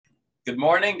Good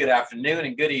morning, good afternoon,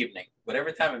 and good evening,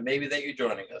 whatever time it may be that you're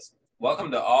joining us. Welcome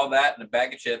to All That in a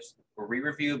Bag of Chips, where we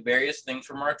review various things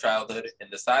from our childhood and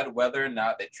decide whether or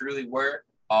not they truly were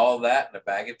all that in a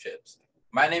bag of chips.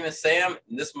 My name is Sam,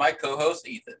 and this is my co-host,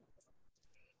 Ethan.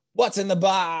 What's in the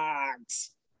box?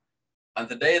 On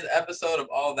today's episode of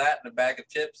All That in a Bag of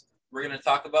Chips, we're going to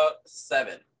talk about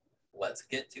Seven. Let's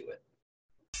get to it.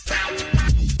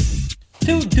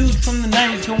 Two dudes from the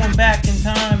 90s going back in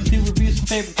time to review some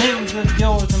favorite things of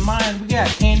yours and mine. We got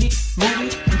candy,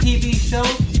 movies, and TV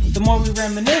shows. The more we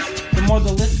reminisce, the more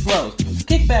the list grows. So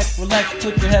kick back, relax,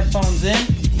 put your headphones in.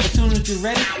 As soon as you're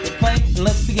ready, hit play, and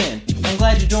let's begin. I'm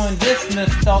glad you joined this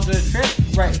nostalgia trip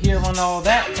right here on All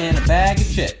That in a Bag of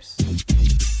Chips.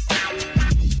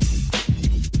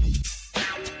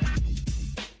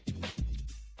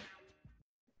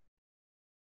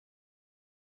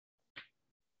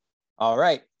 All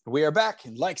right, we are back.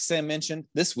 And like Sam mentioned,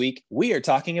 this week we are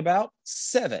talking about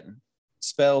Seven,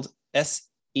 spelled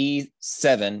S-E-7-E-N,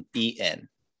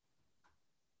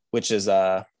 which is,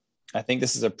 I think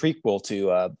this is a prequel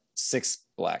to Six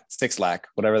Lack,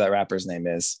 whatever that rapper's name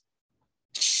is.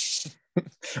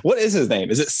 What is his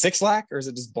name? Is it Six Lack or is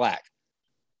it just Black?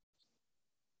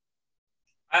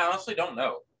 I honestly don't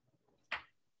know.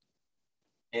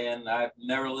 And I've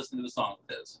never listened to a song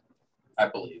of his, I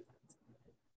believe.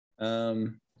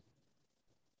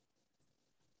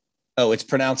 Oh, it's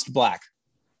pronounced Black.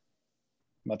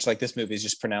 Much like this movie is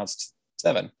just pronounced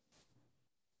Seven.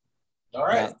 All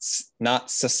right. Not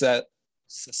Seven.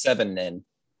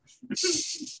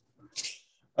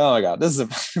 Oh my God, this is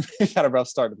we've had a rough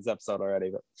start to this episode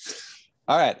already. But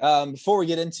all right, before we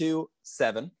get into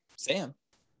Seven, Sam,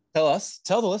 tell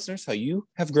the listeners how you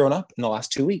have grown up in the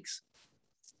last 2 weeks.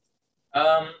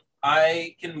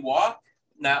 I can walk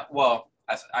now. Well,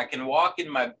 I can walk in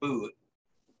my boot,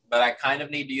 but I kind of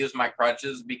need to use my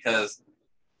crutches because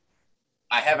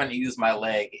I haven't used my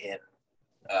leg in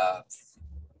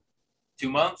 2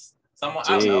 months. I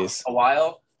don't know, a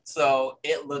while. So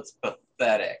it looks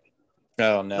pathetic.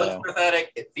 Oh no. It looks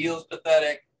pathetic. It feels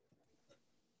pathetic,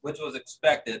 which was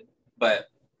expected. But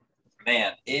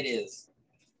man, it's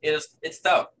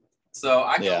tough. So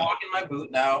I can walk in my boot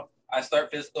now. I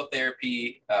start physical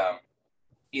therapy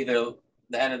either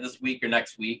the end of this week or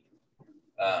next week.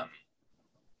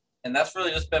 And that's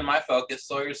really just been my focus.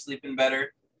 Sawyer's sleeping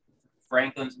better.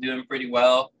 Franklin's doing pretty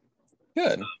well.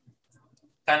 Good.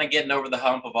 Kind of getting over the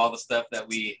hump of all the stuff that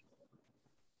we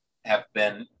have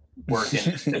been working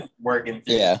through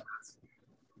a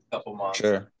couple months.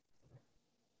 Sure.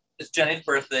 It's Jenny's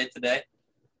birthday today.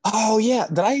 Oh yeah.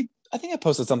 I think I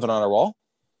posted something on our wall.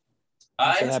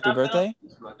 Happy birthday.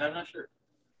 I'm not sure.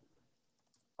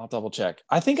 I'll double check.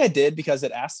 I think I did because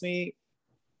it asked me,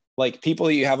 like, people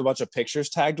that you have a bunch of pictures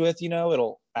tagged with,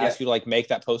 it'll ask you to like make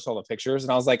that post all the pictures.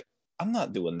 And I was like, I'm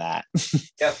not doing that.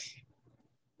 Yeah.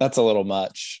 That's a little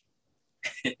much.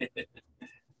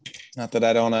 Not that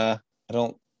I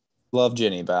don't love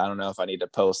Jenny, but I don't know if I need to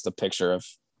post a picture of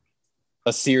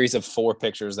a series of 4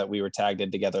 pictures that we were tagged in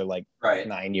together like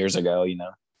 9 years ago,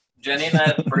 Jenny and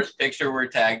I, the first picture we're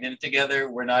tagged in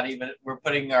together, we're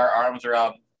putting our arms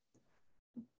around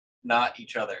not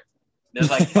each other.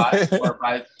 There's like 4 or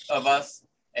 5 of us,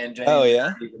 and Jenny and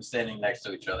I are standing next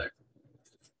to each other.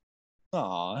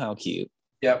 Oh, how cute.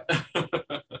 Yep.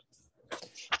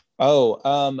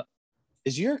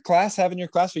 Is your class having your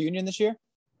class reunion this year?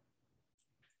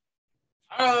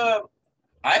 I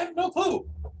have no clue.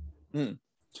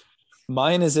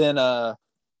 Mine is in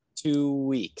 2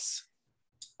 weeks.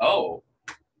 Oh.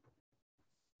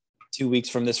 2 weeks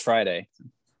from this Friday.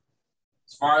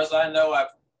 As far as I know, I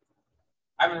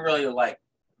haven't really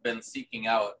been seeking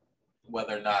out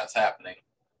whether or not it's happening.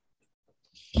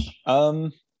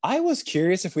 I was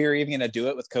curious if we were even going to do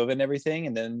it with COVID and everything,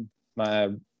 and then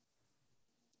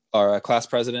our class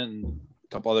president and a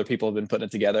couple other people have been putting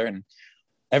it together, and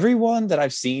everyone that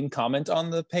I've seen comment on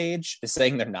the page is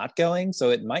saying they're not going, so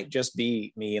it might just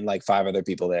be me and like 5 other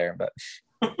people there, but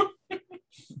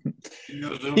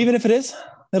even if it is,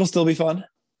 it'll still be fun.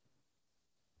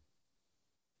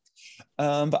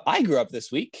 But I grew up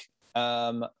this week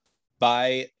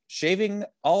by shaving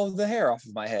all of the hair off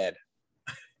of my head.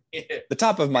 The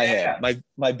top of my head.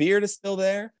 My beard is still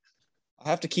there. I'll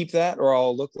have to keep that or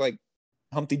I'll look like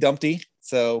Humpty Dumpty.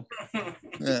 So,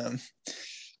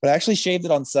 but I actually shaved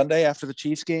it on Sunday after the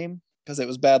Chiefs game because it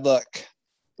was bad luck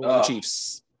for the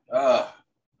Chiefs.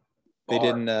 They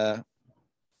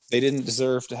didn't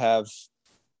deserve to have,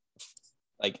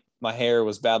 like, my hair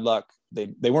was bad luck.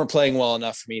 They weren't playing well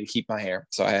enough for me to keep my hair,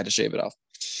 so I had to shave it off.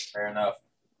 Fair enough.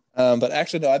 But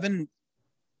actually, no, I've been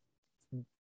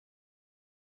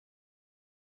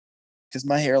because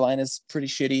my hairline is pretty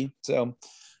shitty. So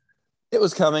it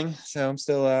was coming. So I'm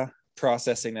still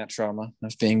processing that trauma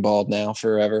of being bald now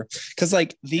forever. Because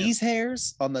like these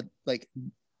hairs on the like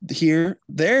here,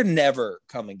 they're never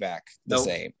coming back the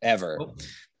same ever. Nope.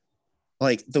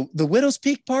 Like the widow's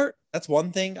peak part, that's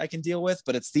one thing I can deal with,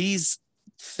 but it's these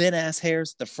thin ass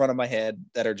hairs at the front of my head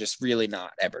that are just really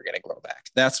not ever gonna grow back.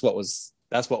 That's what was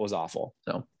awful.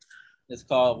 So it's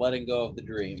called letting go of the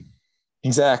dream.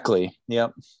 Exactly.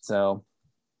 Yep. So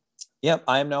yep,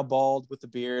 I am now bald with a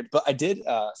beard, but I did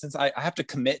since I have to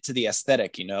commit to the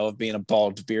aesthetic, of being a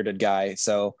bald bearded guy.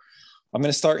 So I'm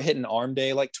gonna start hitting arm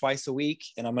day like twice a week,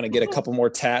 and I'm gonna get a couple more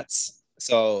tats.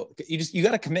 So you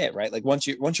got to commit, right? Like once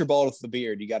you're bald with the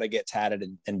beard, you got to get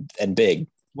tatted and big.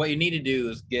 What you need to do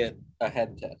is get a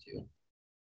head tattoo.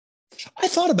 I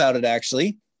thought about it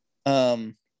actually.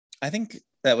 I think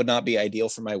that would not be ideal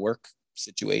for my work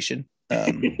situation.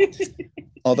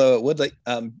 Although it would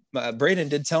Braden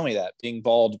did tell me that being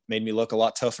bald made me look a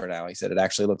lot tougher now. He said it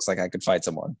actually looks like I could fight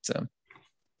someone. So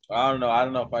I don't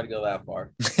know if I'd go that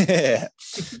far.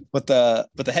 But the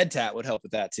head tat would help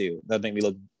with that too. That'd make me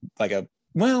look like I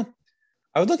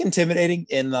would look intimidating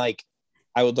and like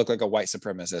I would look like a white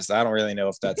supremacist. I don't really know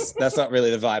if that's not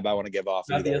really the vibe I want to give off.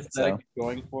 Not the aesthetic you're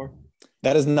going for?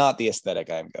 That is not the aesthetic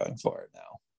I'm going for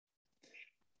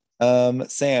now.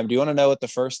 Sam, do you want to know what the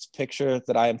first picture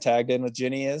that I am tagged in with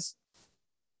Ginny is?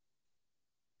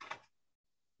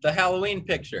 The Halloween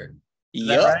picture.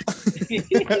 Yep. Right?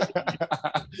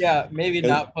 Yeah, maybe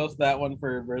not post that one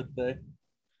for your birthday.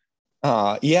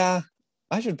 Yeah.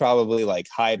 I should probably like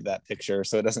hide that picture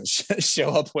so it doesn't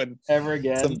show up when ever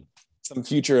again some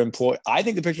future employee. I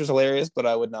think the picture's hilarious, but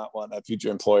I would not want a future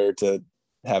employer to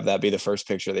have that be the first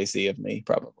picture they see of me,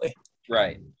 probably.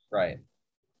 Right.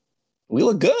 We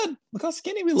look good. Look how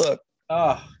skinny we look.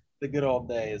 Oh, the good old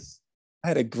days. I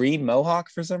had a green mohawk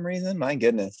for some reason. My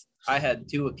goodness. I had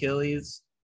 2 Achilles.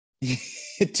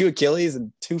 2 Achilles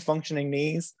and 2 functioning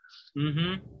knees.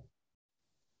 Mm-hmm.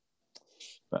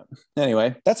 But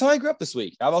anyway, that's how I grew up this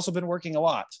week. I've also been working a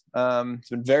lot. It's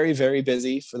been very, very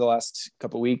busy for the last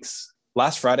couple weeks.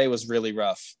 Last Friday was really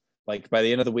rough. Like by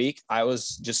the end of the week, I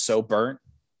was just so burnt.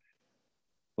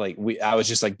 Like I was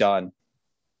just like done.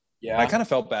 Yeah. I kind of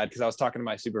felt bad because I was talking to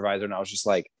my supervisor and I was just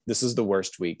like, this is the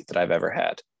worst week that I've ever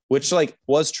had, which like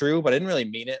was true, but I didn't really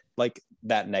mean it like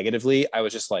that negatively. I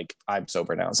was just like, I'm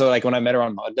sober now. So like when I met her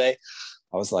on Monday,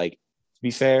 I was like, to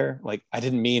be fair, like I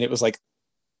didn't mean it was like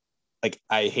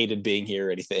I hated being here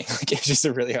or anything. Like it was just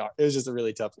a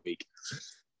really tough week.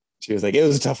 She was like, it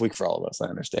was a tough week for all of us. I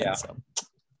understand. Yeah. So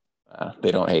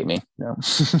they don't hate me. No.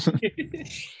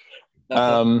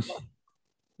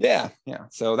 Yeah.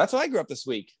 So that's why I grew up this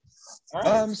week. All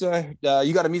right. So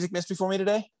you got a music mystery for me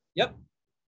today? Yep.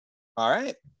 All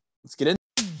right. Let's get in.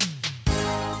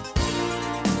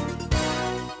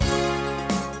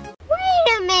 Wait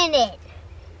a minute.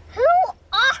 Who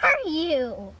are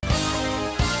you?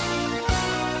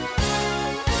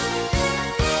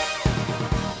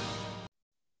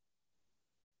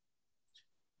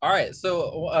 All right.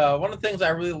 So one of the things I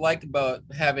really like about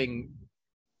having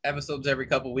episodes every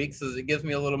couple weeks is it gives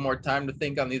me a little more time to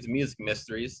think on these music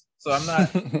mysteries. So I'm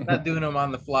not doing them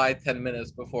on the fly 10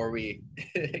 minutes before we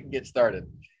get started.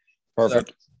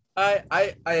 Perfect. So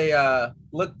I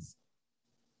looked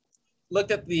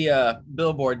at the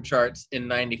Billboard charts in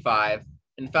 '95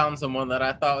 and found someone that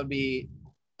I thought would be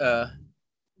a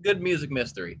good music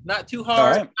mystery. Not too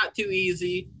hard, right. Not too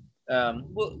easy.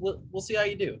 We'll see how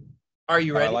you do. Are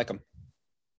you ready? I like them.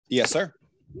 Yes, sir.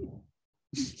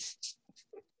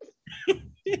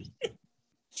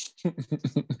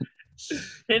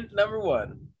 Hint number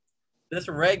 1. This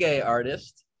reggae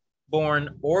artist,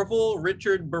 born Orville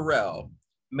Richard Burrell,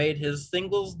 made his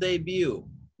singles debut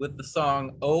with the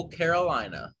song "Oh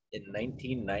Carolina" in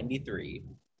 1993.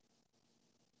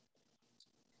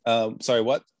 Sorry,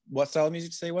 what style of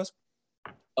music did you say it was?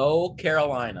 Oh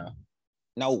Carolina.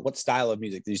 No, what style of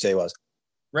music did you say it was?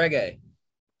 Reggae.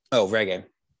 Oh, reggae.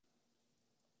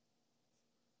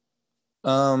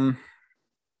 I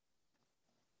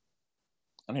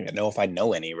don't even know if I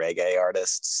know any reggae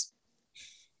artists.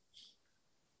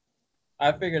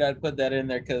 I figured I'd put that in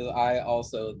there because I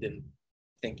also didn't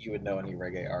think you would know any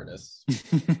reggae artists.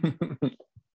 The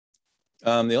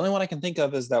only one I can think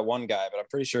of is that one guy, but I'm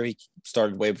pretty sure he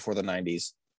started way before the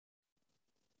 90s.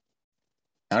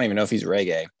 I don't even know if he's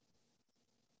reggae.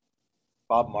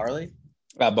 Bob Marley?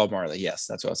 Bob Marley, yes,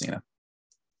 that's what I was thinking of.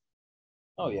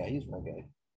 Oh yeah, he's reggae.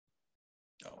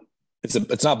 Oh.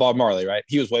 It's not Bob Marley, right?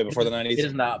 He was way before the 90s. It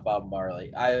is not Bob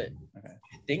Marley. I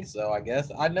think so, I guess.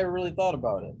 I never really thought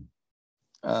about it.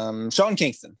 Sean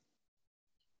Kingston.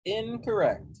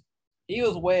 Incorrect. He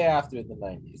was way after the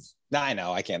 90s. Nah, I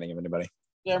know. I can't think of anybody.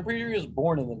 Yeah, I'm pretty sure he was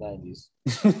born in the 90s.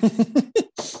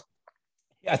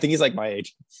 Yeah, I think he's like my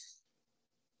age.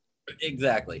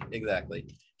 Exactly.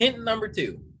 Hint number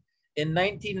 2. In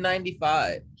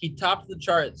 1995, he topped the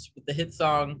charts with the hit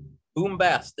song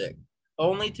Boombastic,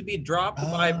 only to be dropped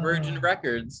by Virgin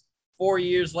Records 4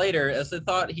 years later as they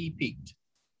thought he peaked.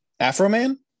 Afro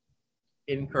Man?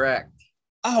 Incorrect.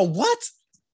 Oh, what?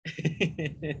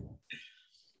 Hint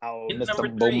Mr. number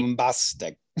 3.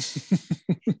 Boombastic.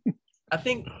 I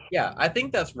think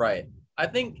that's right. I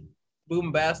think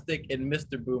Boombastic and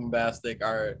Mr. Boombastic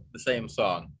are the same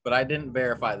song, but I didn't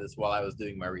verify this while I was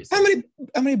doing my research.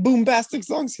 How many Boombastic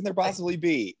songs can there possibly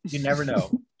be? You never know.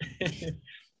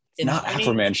 Not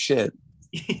Afro Man shit.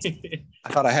 I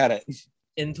thought I had it.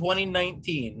 In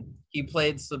 2019, he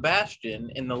played Sebastian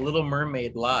in The Little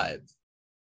Mermaid Live.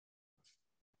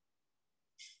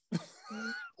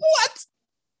 What?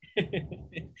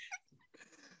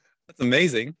 That's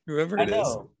amazing. Whoever it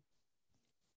is.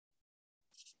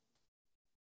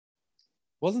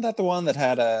 Wasn't that the one that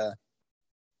had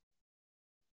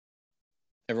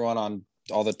everyone on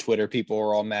all the Twitter people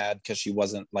were all mad because she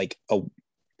wasn't like a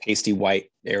pasty white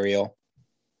Ariel?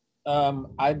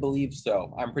 I believe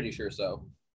so. I'm pretty sure so.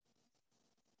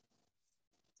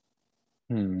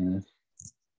 Reggae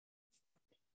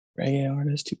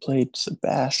artist who played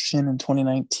Sebastian in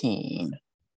 2019.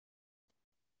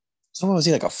 So what was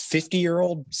he, like a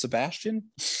 50-year-old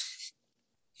Sebastian?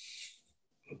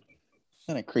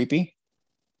 Kind of creepy.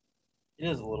 It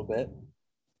is a little bit.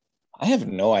 I have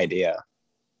no idea.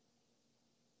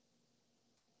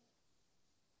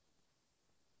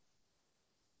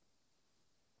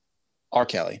 R.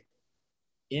 Kelly.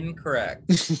 Incorrect.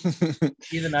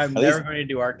 Even I'm never going to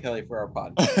do R. Kelly for our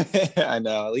podcast. I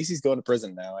know. At least he's going to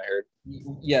prison now, I heard.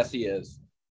 Yes, he is.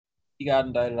 He got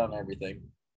indicted on everything.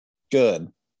 Good.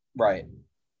 Right.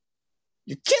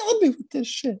 You're killing me with this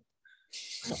shit.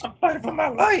 I'm fighting for my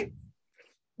life.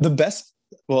 The best,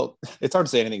 well, it's hard to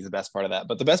say anything's the best part of that,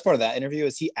 but the best part of that interview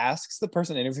is he asks the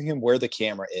person interviewing him where the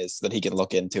camera is so that he can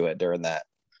look into it during that.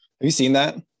 Have you seen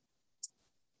that?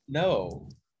 No.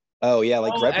 Oh, yeah.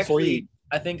 Like right before actually,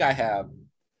 I think I have.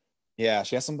 Yeah,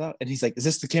 she asked him about, and he's like, "Is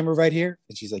this the camera right here?"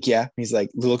 And she's like, "Yeah." And he's like,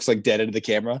 looks like dead into the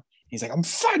camera. He's like, "I'm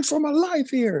fighting for my life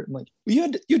here." I'm like, well, you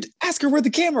had to ask her where the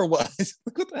camera was.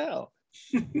 What the hell?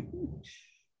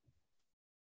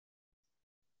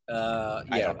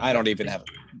 Yeah. I don't have a.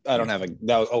 That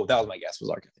was my guess. Was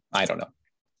R. Kelly. I don't know.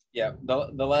 Yeah,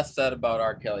 the less said about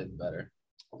R. Kelly, the better.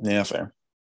 Yeah, fair.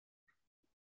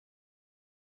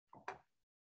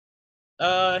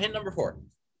 Hint number 4.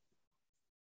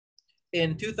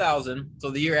 In 2000, so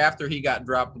the year after he got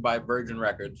dropped by Virgin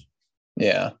Records,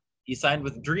 yeah, he signed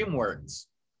with DreamWorks.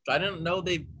 So I didn't know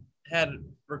they had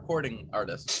recording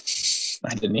artists.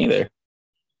 I didn't either.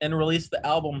 And released the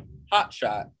album Hot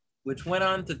Shot, which went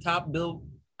on to top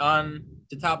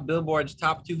Billboard's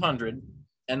Top 200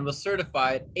 and was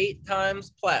certified 8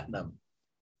 times platinum.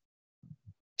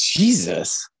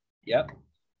 Jesus. Yep.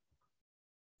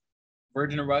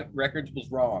 Virgin Records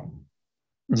was wrong.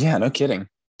 Yeah, no kidding.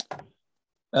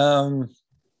 I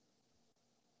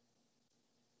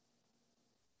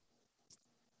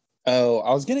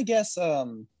was gonna guess. I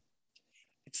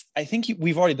think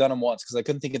we've already done them once because I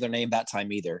couldn't think of their name that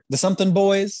time either. The Something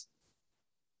Boys,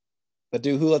 the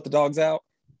dude who let the dogs out.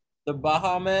 The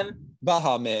Baha Men.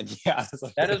 Baha Men, yeah.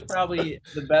 That is probably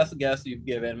the best guess you've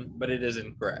given, but it is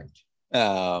incorrect.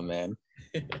 Oh man.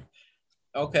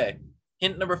 Okay.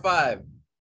 Hint number 5.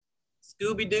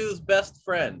 Scooby-Doo's best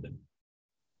friend.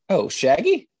 Oh,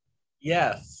 Shaggy?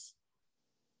 Yes.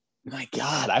 My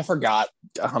God, I forgot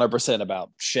 100% about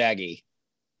Shaggy.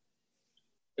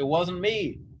 It wasn't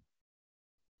me.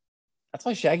 That's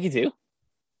why Shaggy too?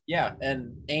 Yeah,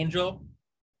 and Angel.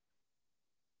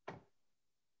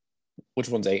 What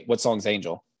song's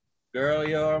Angel? Girl,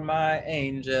 you're my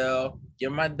angel.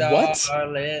 You're my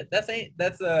darling.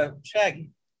 That's Shaggy.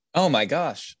 Oh my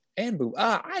gosh. And Boo.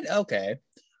 Okay.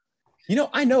 You know,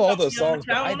 I know all those songs,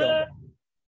 but I don't.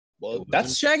 Well,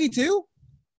 that's Shaggy too?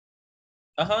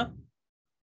 Uh-huh.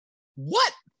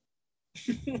 What?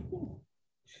 Are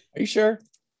you sure?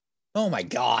 Oh my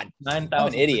God. 9,000. I'm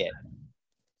an idiot.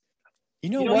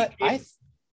 You know what?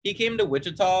 He came to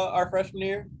Wichita our freshman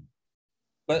year,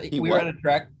 but we were at a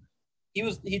track.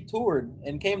 He toured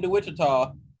and came to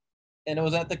Wichita, and it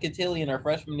was at the Cotillion our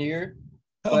freshman year.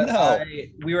 Oh no.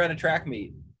 We were at a track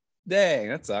meet. Dang,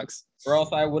 that sucks. Or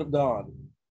else I would have gone.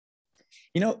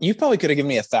 You know, you probably could have given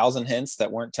me 1,000 hints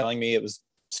that weren't telling me it was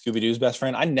Scooby-Doo's best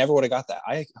friend. I never would have got that.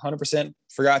 I 100%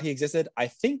 forgot he existed. I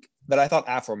think that I thought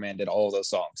Afro Man did all of those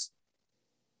songs.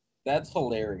 That's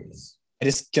hilarious. I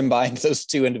just combined those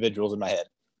two individuals in my head.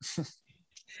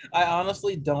 I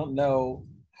honestly don't know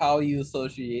how you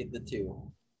associate the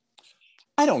two.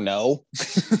 I don't know.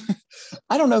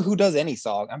 I don't know who does any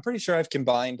song. I'm pretty sure I've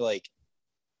combined like,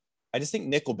 I just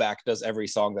think Nickelback does every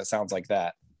song that sounds like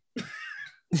that.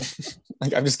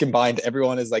 Like I've just combined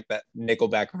everyone is like that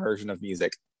Nickelback version of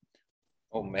music.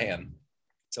 Oh man.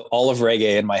 So all of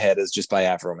reggae in my head is just by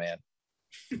Afroman.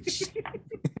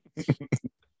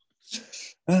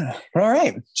 All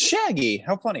right. Shaggy.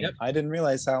 How funny. Yep. I didn't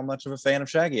realize how much of a fan of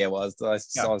Shaggy I was. I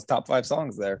saw his top 5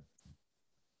 songs there.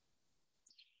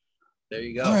 There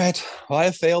you go. All right. Well, I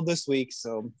have failed this week,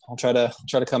 so I'll try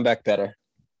to come back better.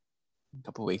 A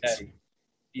couple weeks. Okay.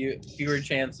 Fewer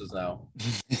chances now.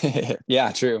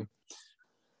 Yeah, true.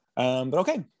 But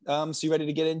okay. So you ready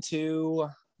to get into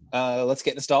let's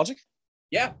get nostalgic?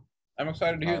 Yeah. I'm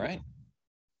excited to hear. All right.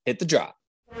 Hit the drop.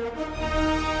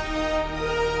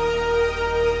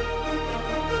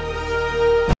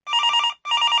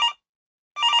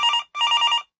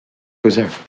 Who's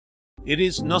there? It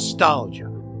is nostalgia.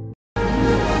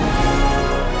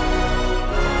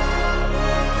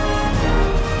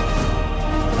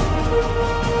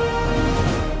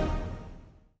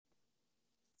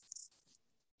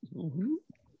 Mm-hmm.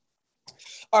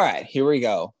 All right, here we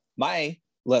go. My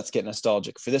let's get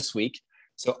nostalgic for this week.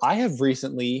 So I have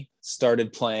recently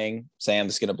started playing, Sam,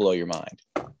 this is going to blow your mind.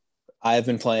 I have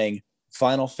been playing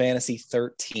Final Fantasy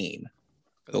 13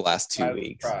 for the last 2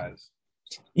 weeks. Surprise.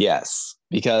 Yes,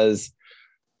 because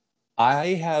I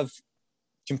have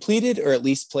completed or at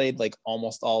least played like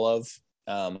almost all of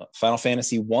Final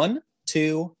Fantasy 1,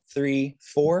 2, 3,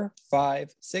 4, 5,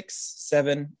 6,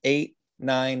 7, 8,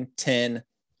 9, 10,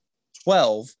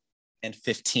 12, and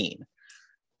 15.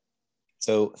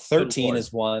 So 13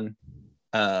 is one.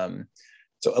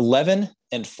 So 11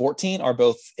 and 14 are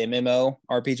both MMO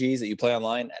RPGs that you play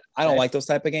online. I don't like those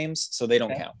type of games, so they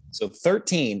don't count. So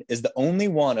 13 is the only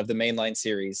one of the mainline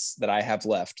series that I have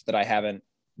left that I haven't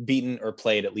beaten or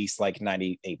played at least like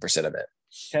 98% of it.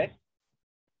 Okay.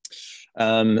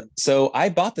 So I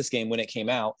bought this game when it came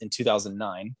out in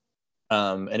 2009,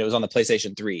 and it was on the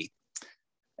PlayStation 3.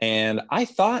 And I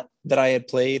thought that I had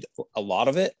played a lot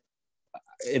of it.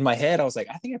 In my head, I was like,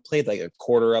 I think I played like a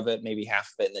quarter of it, maybe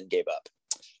half of it, and then gave up.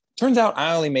 Turns out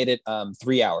I only made it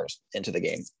 3 hours into the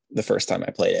game the first time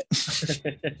I played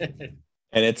it.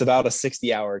 And it's about a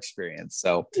 60-hour experience.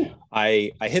 So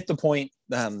I hit the point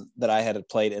that I had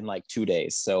played in like 2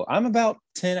 days. So I'm about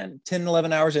 10,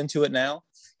 11 hours into it now.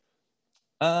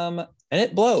 And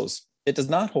it blows. It does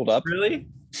not hold up. Really?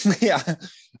 Yeah.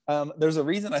 There's a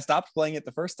reason I stopped playing it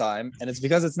the first time, and it's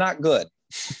because it's not good.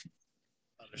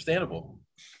 Understandable.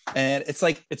 And it's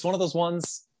like, it's one of those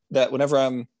ones that whenever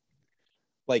I'm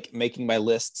like making my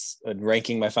lists and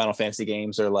ranking my Final Fantasy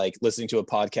games or like listening to a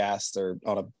podcast or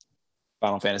on a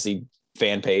Final Fantasy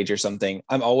fan page or something,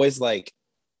 I'm always like,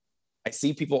 I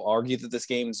see people argue that this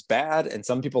game's bad and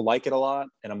some people like it a lot.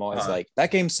 And I'm always like,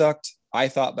 that game sucked, I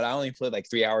thought, but I only played like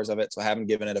 3 hours of it, so I haven't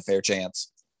given it a fair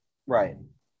chance. Right.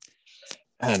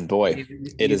 And boy,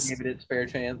 it is. Give it its fair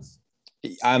chance.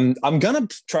 I'm gonna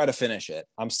try to finish it.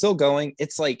 I'm still going.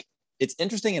 It's like, it's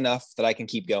interesting enough that I can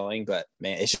keep going, but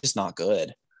man, it's just not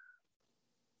good.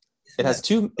 It has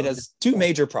two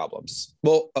major problems.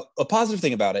 Well, a positive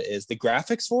thing about it is the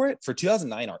graphics for it for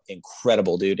 2009 are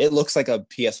incredible, dude. It looks like a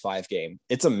PS5 game.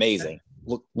 It's amazing.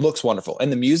 Looks wonderful.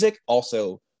 And the music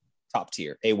also top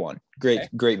tier, A1.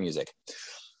 Great music.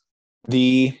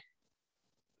 The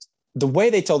way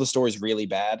they tell the story is really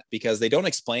bad because they don't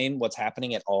explain what's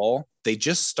happening at all. They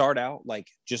just start out like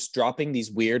just dropping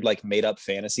these weird, like made up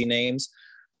fantasy names.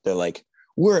 They're like,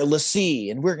 we're a l'Cie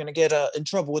and we're going to get in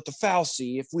trouble with the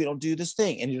fal'Cie if we don't do this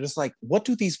thing. And you're just like, what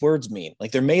do these words mean?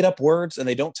 Like they're made up words and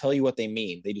they don't tell you what they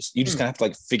mean. You just kind of have to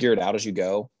like figure it out as you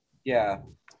go. Yeah.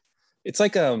 It's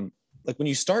like when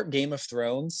you start Game of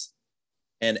Thrones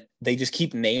and they just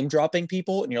keep name dropping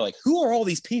people and you're like, who are all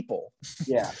these people?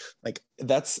 Yeah. Like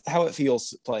that's how it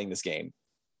feels playing this game.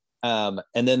 And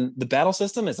then the battle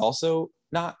system is also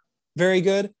not very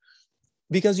good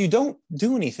because you don't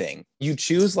do anything. You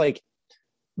choose like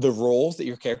the roles that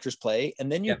your characters play, and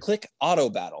then you click auto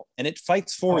battle and it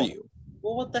fights for you.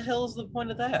 Well, what the hell is the point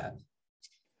of that?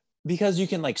 Because you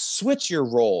can like switch your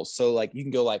roles. So like you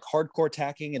can go like hardcore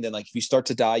attacking, and then like if you start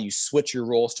to die, you switch your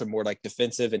roles to more like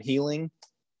defensive and healing.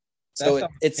 So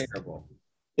it's terrible.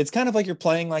 It's kind of like you're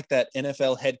playing like that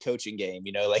NFL head coaching game,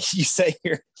 you know, like you set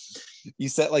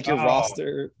like your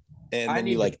roster, and then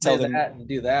you like tell them that and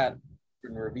do that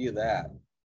and review that.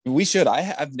 We should.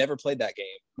 I've never played that game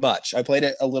much. I played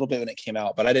it a little bit when it came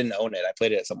out, but I didn't own it. I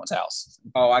played it at someone's house.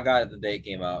 Oh, I got it the day it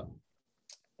came out.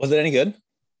 Was it any good?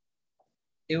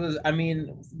 it was. I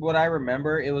mean, what I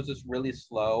remember, it was just really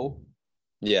slow.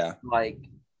 Yeah. Like,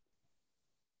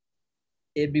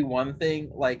 it'd be one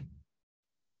thing. Like,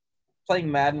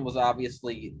 playing Madden was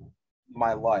obviously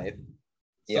my life.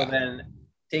 So then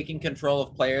taking control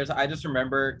of players, I just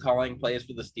remember calling plays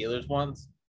for the Steelers once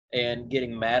and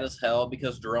getting mad as hell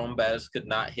because Jerome Bettis could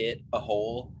not hit a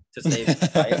hole to save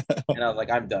his life. And I was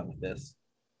like, I'm done with this.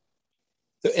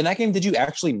 So in that game, did you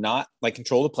actually not like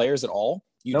control the players at all?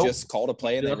 You Nope. just called a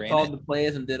play and they ran called it? the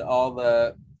plays and did all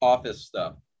the office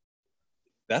stuff.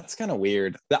 That's kind of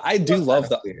weird. I do love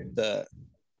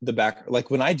the back.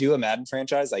 Like when I do a Madden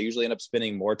franchise, I usually end up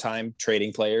spending more time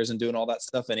trading players and doing all that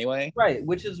stuff anyway. Right,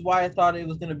 which is why I thought it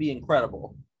was going to be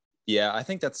incredible. Yeah, I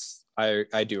think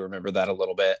I do remember that a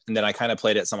little bit. And then I kind of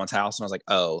played it at someone's house and I was like,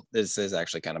 oh, this is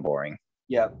actually kind of boring.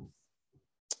 Yeah.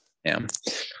 Yeah.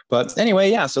 But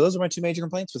anyway, yeah, so those are my two major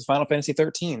complaints with Final Fantasy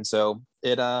 13. So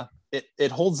it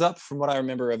holds up from what I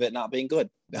remember of it not being good.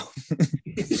 No.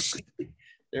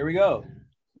 There we go.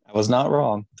 I was not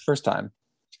wrong the first time.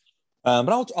 But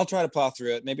I'll try to plow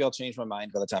through it. Maybe I'll change my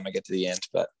mind by the time I get to the end.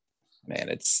 But man,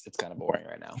 it's kind of boring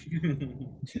right now.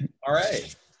 All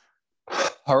right.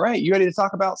 All right, you ready to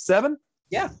talk about 7?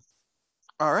 Yeah.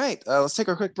 All right, let's take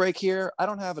a quick break here. I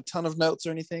don't have a ton of notes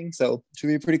or anything, so it should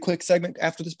be a pretty quick segment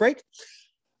after this break.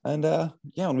 And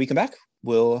yeah, when we come back,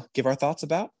 we'll give our thoughts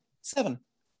about 7.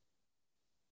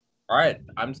 All right,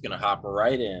 I'm just gonna hop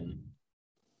right in.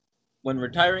 When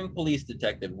retiring police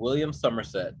detective William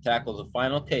Somerset tackles a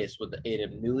final case with the aid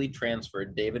of newly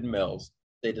transferred David Mills,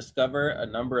 they discover a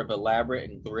number of elaborate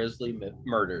and grisly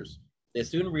murders. They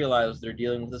soon realize they're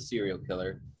dealing with a serial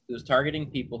killer who is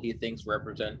targeting people he thinks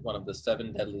represent one of the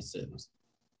 7 deadly sins.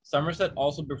 Somerset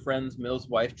also befriends Mills'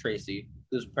 wife Tracy,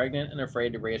 who is pregnant and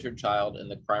afraid to raise her child in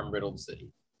the crime-riddled city.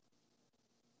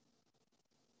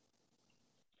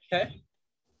 Okay.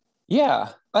 Yeah.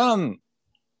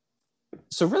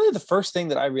 So really the first thing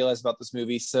that I realized about this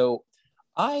movie, so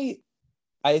I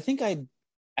think I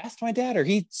asked my dad or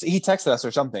he texted us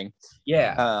or something.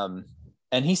 Yeah.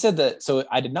 And he said that, so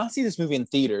I did not see this movie in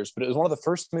theaters, but it was one of the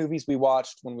first movies we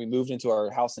watched when we moved into our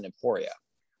house in Emporia.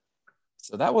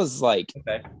 So that was like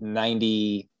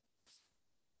 98,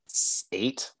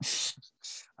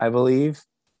 I believe.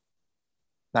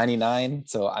 99.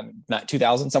 So I'm not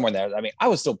 2000, somewhere in there. I mean, I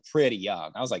was still pretty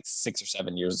young. I was like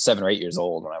 7 or 8 years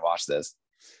old when I watched this.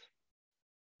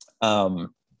 So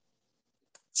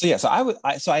yeah, so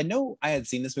I know I had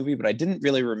seen this movie, but I didn't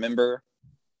really remember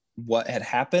what had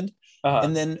happened.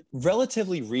 And then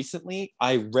relatively recently,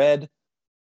 I read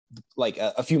like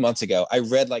a few months ago, I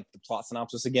read like the plot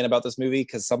synopsis again about this movie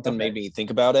because something made me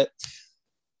think about it.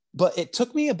 But it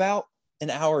took me about an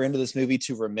hour into this movie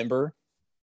to remember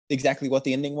exactly what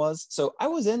the ending was. So I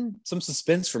was in some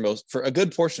suspense for a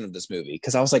good portion of this movie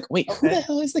because I was like, wait, who the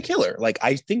hell is the killer? Like,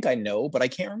 I think I know, but I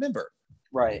can't remember.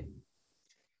 Right.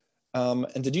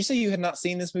 And did you say you had not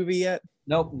seen this movie yet?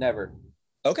 Nope, never.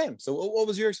 Okay, so what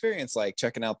was your experience like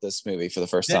checking out this movie for the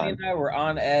first time? Jenny and I were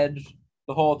on edge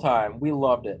the whole time. We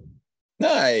loved it.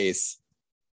 Nice.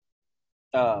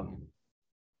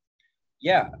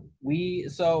 Yeah, we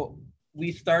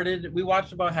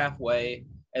watched about halfway,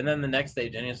 and then the next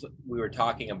day, we were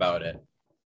talking about it,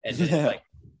 and just like,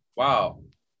 wow,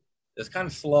 it's kind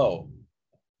of slow.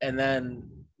 And then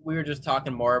we were just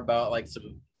talking more about like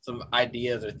some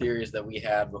ideas or theories that we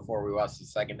had before we watched the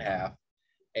second half.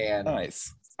 And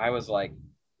nice. I was like,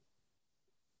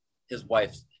 his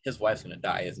wife's gonna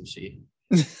die, isn't she?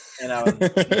 And I was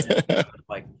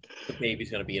like, the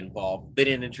baby's gonna be involved. They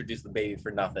didn't introduce the baby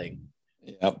for nothing.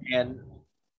 Yep. And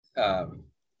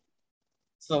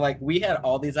so like we had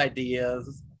all these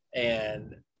ideas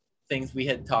and things we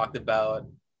had talked about.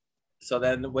 So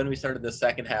then when we started the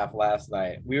second half last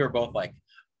night, we were both like,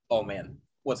 oh man,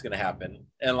 what's gonna happen?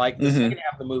 And like the second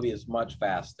half of the movie is much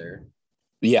faster.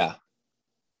 Yeah.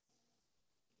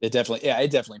 It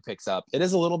definitely picks up. It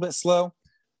is a little bit slow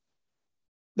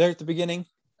there at the beginning.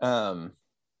 But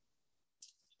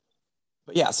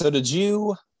yeah, so did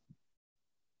you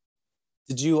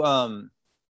I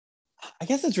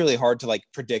guess it's really hard to like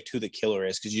predict who the killer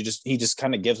is because he just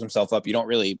kind of gives himself up. You don't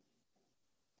really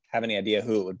have any idea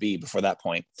who it would be before that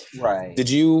point. Right. Did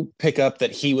you pick up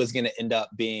that he was going to end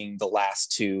up being the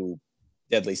last 2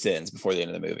 deadly sins before the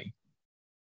end of the movie?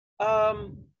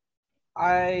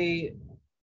 I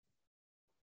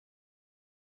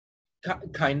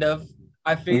kind of.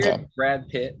 I figured Brad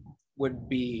Pitt would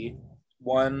be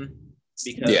one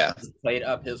because he played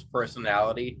up his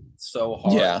personality so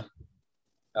hard. Yeah.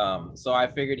 So I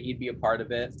figured he'd be a part of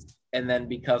it, and then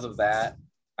because of that,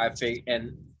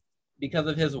 and because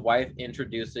of his wife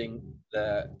introducing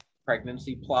the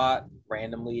pregnancy plot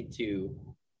randomly to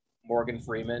Morgan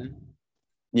Freeman.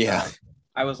 Yeah.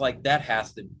 I was like, that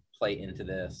has to play into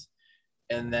this.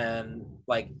 And then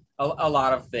like a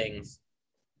lot of things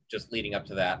just leading up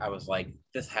to that, I was like,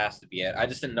 this has to be it. I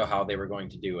just didn't know how they were going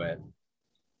to do it.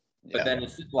 But then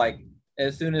it's like,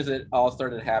 as soon as it all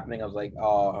started happening, I was like,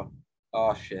 oh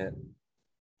shit.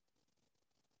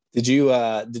 Did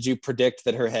you predict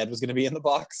that her head was going to be in the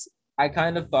box? I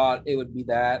kind of thought it would be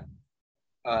that.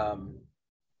 The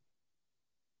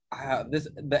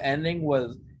ending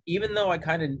was, even though I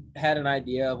kind of had an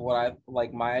idea of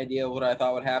my idea of what I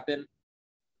thought would happen,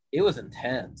 it was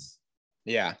intense.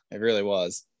 Yeah, it really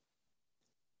was.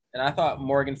 And I thought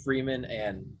Morgan Freeman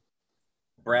and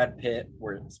Brad Pitt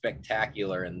were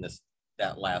spectacular in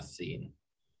that last scene.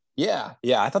 Yeah,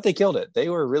 I thought they killed it. They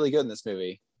were really good in this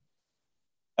movie.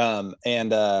 What's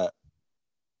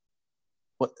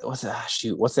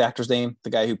the actor's name? The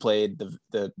guy who played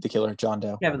the killer, John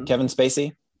Doe. Kevin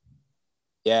Spacey.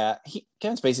 Yeah,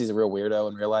 Kevin Spacey's a real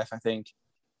weirdo in real life, I think.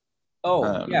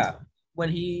 Oh, yeah. When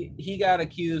he got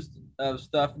accused of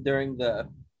stuff during the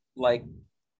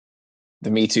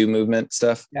Me Too movement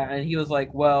stuff. Yeah, and he was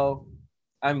like, "Well,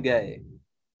 I'm gay."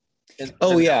 That's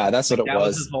what it was. That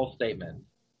was his whole statement.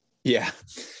 Yeah,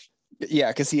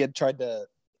 because he had tried to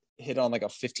hit on like a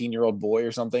 15-year-old boy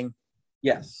or something.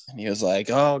 Yes. And he was like,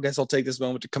 "Oh, I guess I'll take this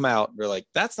moment to come out." We're like,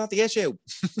 "That's not the issue."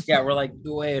 Yeah, we're like,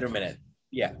 "Wait a minute."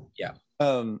 Yeah. Yeah.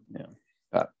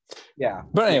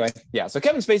 But anyway, yeah. So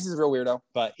Kevin Spacey's a real weirdo,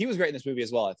 but he was great in this movie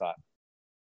as well, I thought.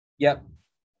 Yep.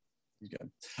 He's good.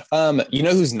 You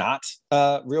know who's not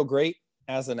real great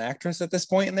as an actress at this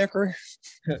point in their career?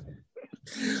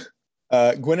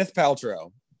 Gwyneth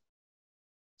Paltrow.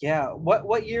 Yeah.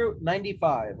 What year?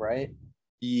 95, right?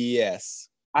 Yes.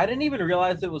 I didn't even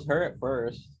realize it was her at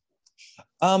first.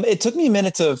 It took me a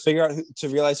minute to figure out to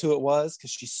realize who it was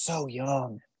because she's so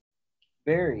young.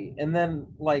 Very. And then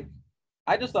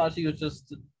I just thought she was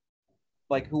just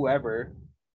whoever.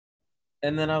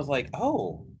 And then I was like,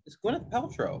 oh, it's Gwyneth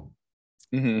Paltrow.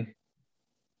 Mm-hmm.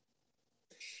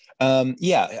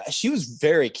 Yeah, she was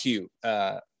very cute.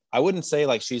 I wouldn't say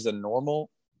she's a normal,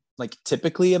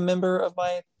 typically a member of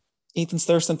my Ethan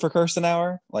Thurston for Kirsten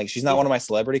Hour. She's not one of my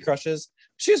celebrity crushes.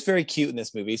 She was very cute in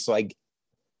this movie, so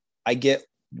I get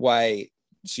why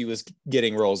she was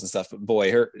getting roles and stuff, but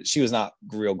boy, she was not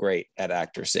real great at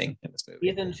acting in this movie.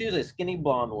 Ethan, she was a skinny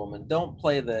blonde woman. Don't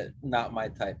play the not my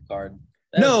type card.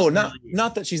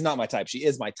 Not that she's not my type. She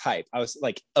is my type. I was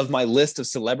of my list of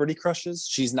celebrity crushes,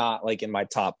 she's not in my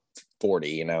top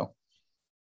 40,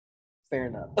 Fair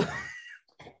enough.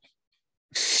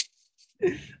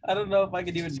 I don't know if I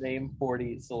could even name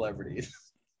 40 celebrities.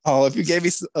 Oh, if you gave me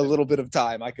a little bit of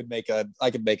time, I could make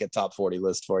a top 40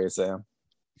 list for you, Sam.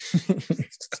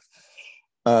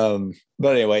 But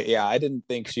anyway, yeah, I didn't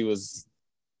think she was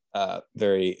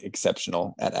very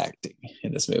exceptional at acting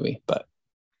in this movie, but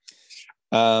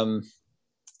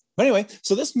anyway,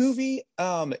 so this movie,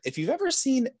 if you've ever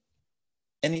seen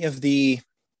any of the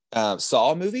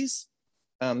Saw movies,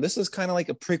 this is kind of like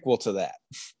a prequel to that.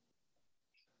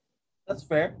 That's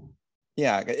fair.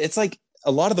 Yeah, it's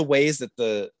a lot of the ways that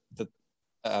the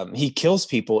he kills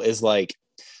people is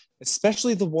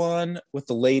especially the one with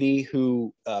the lady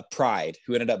who Pride,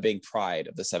 who ended up being Pride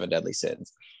of the 7 Deadly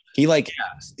Sins. He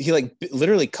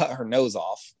literally cut her nose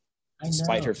off to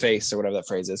spite her face or whatever that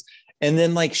phrase is. And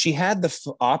then she had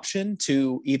the option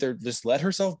to either just let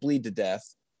herself bleed to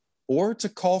death or to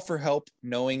call for help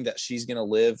knowing that she's going to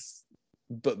live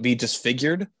but be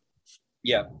disfigured.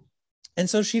 Yeah. And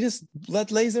so she just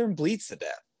lays there and bleeds to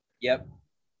death. Yep.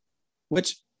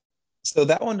 So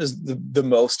that one is the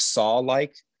most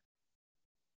Saw-like.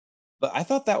 But I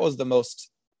thought that was the most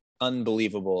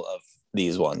unbelievable of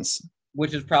these ones.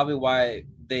 Which is probably why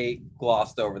they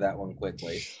glossed over that one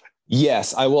quickly.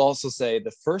 Yes, I will also say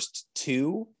the first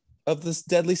 2 of this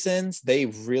Deadly Sins, they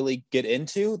really get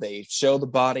into. They show the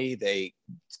body, they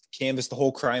canvas the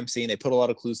whole crime scene, they put a lot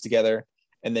of clues together.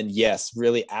 And then, yes,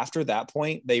 really after that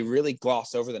point, they really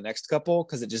gloss over the next couple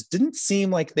because it just didn't seem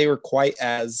like they were quite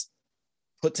as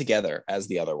put together as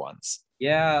the other ones.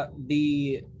 Yeah,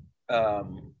 the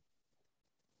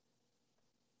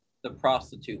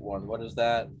prostitute one, what is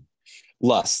that?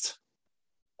 Lust.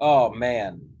 Oh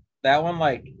man, that one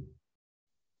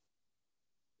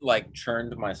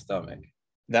churned my stomach.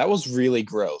 That was really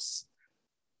gross.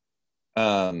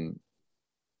 So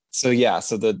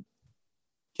the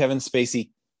Kevin Spacey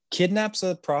kidnaps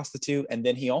a prostitute, and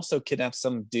then he also kidnaps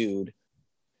some dude,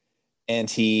 and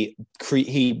he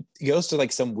goes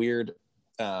to some weird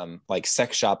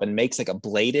sex shop and makes a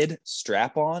bladed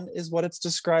strap-on is what it's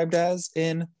described as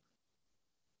in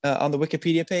on the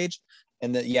Wikipedia page,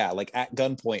 and then like at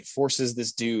gunpoint forces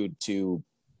this dude to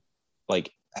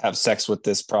like have sex with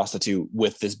this prostitute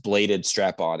with this bladed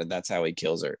strap on, and that's how he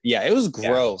kills her. Yeah, it was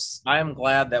gross. I am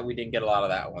glad that we didn't get a lot of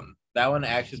that one. That one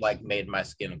actually like made my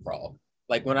skin crawl.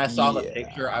 Like when I saw the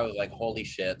picture, I was like, holy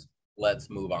shit, let's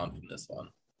move on from this one.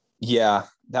 Yeah,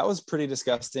 that was pretty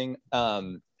disgusting.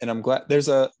 And I'm glad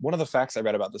one of the facts I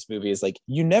read about this movie is like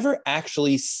you never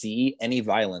actually see any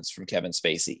violence from Kevin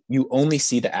Spacey. You only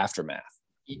see the aftermath.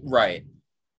 Right.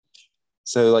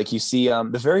 So like you see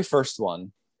the very first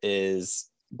one is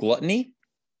gluttony.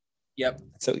 Yep.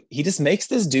 So he just makes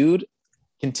this dude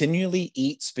continually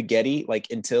eat spaghetti like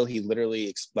until he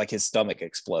literally like his stomach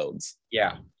explodes.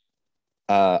 Yeah.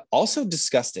 Also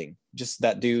disgusting. Just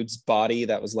that dude's body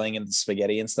that was laying in the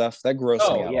spaghetti and stuff. That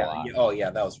grossed me out a lot. Oh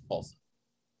yeah, that was repulsive.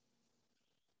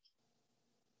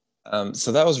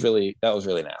 So that was really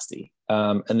nasty.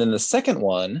 And then the second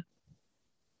one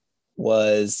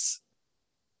was,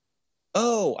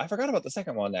 I forgot about the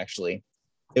second one actually.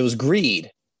 It was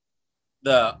greed.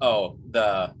 The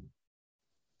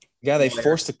guy they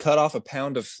forced to cut off a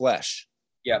pound of flesh.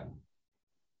 Yep.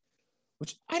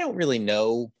 Which I don't really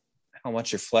know how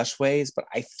much your flesh weighs, but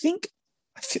I feel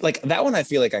like that one I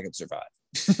feel like I could survive.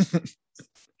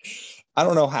 I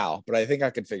don't know how, but I think I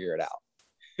could figure it out.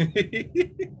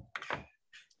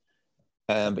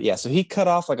 But yeah, so he cut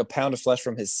off like a pound of flesh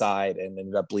from his side and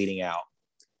ended up bleeding out.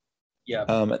 Yeah.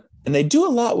 And they do a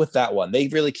lot with that one. They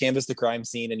really canvass the crime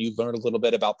scene, and you learn a little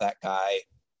bit about that guy.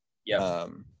 Yeah.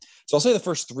 So I'll say the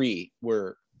first three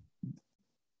were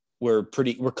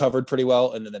covered pretty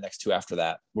well, and then the next two after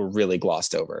that were really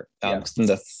glossed over. And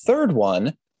the third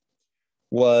one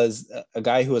was a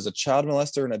guy who was a child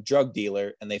molester and a drug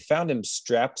dealer, and they found him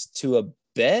strapped to a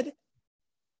bed.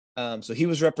 So he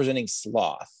was representing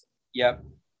Sloth. Yep.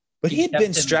 But he had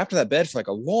been strapped to that bed for like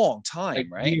a long time,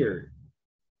 right? Year.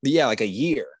 Yeah, like a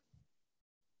year.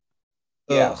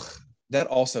 Yeah. Ugh, that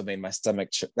also made my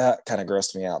stomach. That kind of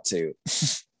grossed me out too.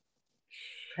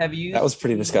 That was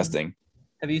pretty disgusting.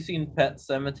 Have you seen Pet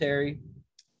Sematary?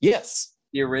 Yes.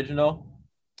 The original?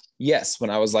 Yes, when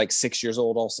I was like 6 years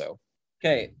old also.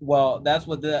 Okay, well, that's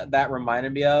what that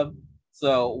reminded me of.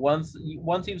 So once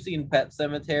you've seen Pet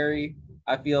Sematary,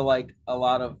 I feel like a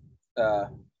lot of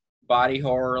body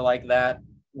horror like that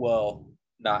will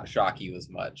not shock you as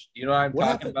much. You know what I'm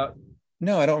talking about?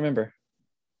 No, I don't remember.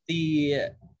 The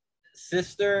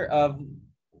sister of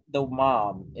the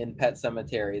mom in Pet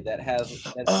Sematary that's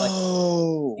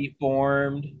like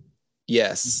deformed.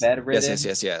 Yes. Bedridden.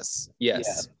 Yes.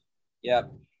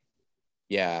 Yep.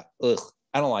 Yeah. Ugh.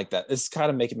 I don't like that. It's kind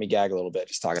of making me gag a little bit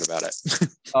just talking about it.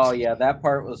 Oh yeah, that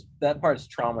part's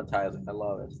traumatizing. I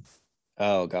love it.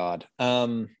 Oh God.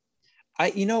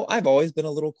 I've always been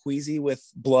a little queasy with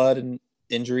blood and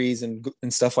injuries and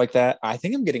stuff like that. I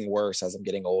think I'm getting worse as I'm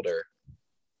getting older.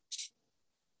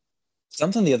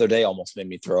 Something the other day almost made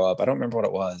me throw up. I don't remember what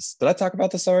it was. Did I talk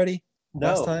about this already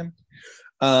last time?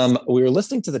 We were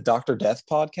listening to the Dr. Death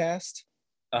podcast.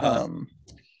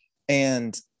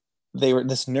 And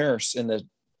this nurse in the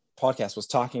podcast was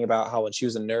talking about how when she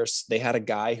was a nurse, they had a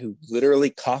guy who literally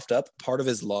coughed up part of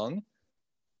his lung.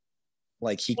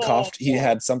 Like he coughed, he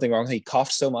had something wrong. He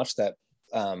coughed so much that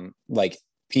like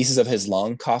pieces of his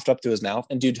lung coughed up to his mouth.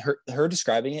 And dude, her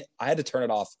describing it, I had to turn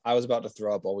it off. I was about to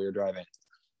throw up while we were driving.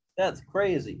 That's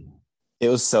crazy. It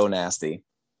was so nasty.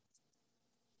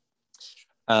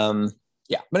 Yeah,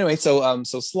 but anyway, so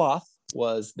Sloth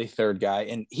was the third guy,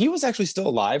 and he was actually still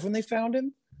alive when they found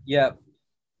him. Yep.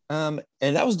 And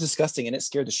that was disgusting, and it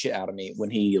scared the shit out of me when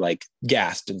he like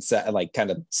gasped and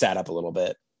kind of sat up a little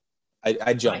bit.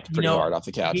 I jumped pretty hard off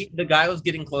the couch. The guy was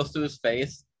getting close to his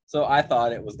face, so I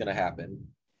thought it was gonna happen.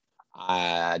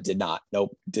 I did not.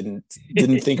 Nope. Didn't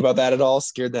think about that at all.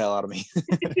 Scared the hell out of me.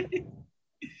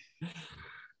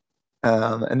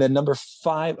 And then number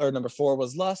 4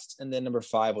 was Lust, and then number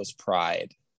 5 was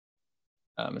Pride.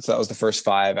 So that was the first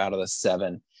 5 out of the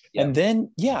 7. Yep. And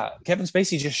then Kevin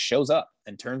Spacey just shows up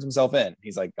and turns himself in.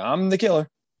 He's like, I'm the killer.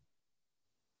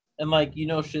 And like,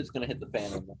 shit's gonna hit the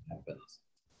fan when that happens.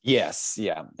 Yes,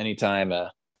 yeah. Anytime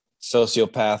a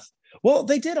sociopath. Well,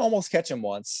 they did almost catch him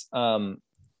once.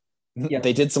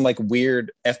 They did some like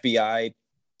weird FBI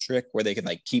trick where they can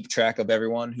like keep track of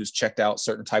everyone who's checked out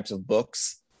certain types of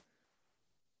books,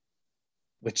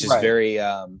 which is very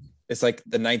it's like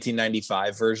the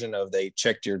 1995 version of they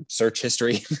checked your search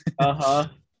history.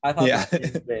 I thought the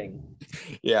same thing.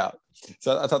 Yeah,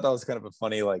 so I thought that was kind of a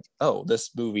funny like, oh, this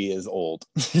movie is old.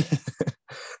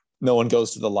 No one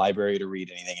goes to the library to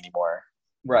read anything anymore.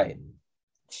 Right.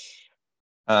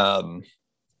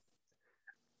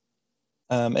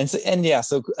 So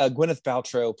Gwyneth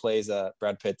Paltrow plays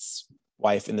Brad Pitt's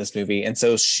wife in this movie, and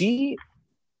so she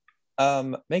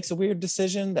makes a weird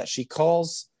decision that she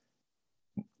calls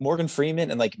Morgan Freeman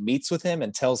and like meets with him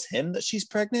and tells him that she's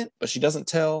pregnant, but she doesn't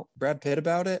tell Brad Pitt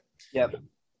about it. Yep.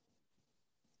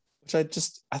 Which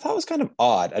I thought was kind of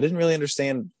odd. I didn't really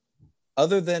understand,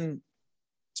 other than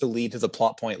to lead to the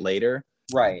plot point later,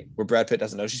 right, where Brad Pitt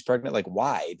doesn't know she's pregnant. Like,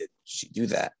 why did she do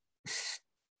that?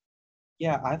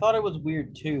 Yeah, I thought it was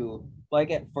weird too.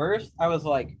 Like at first, I was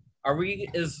like,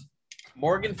 is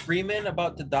Morgan Freeman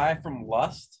about to die from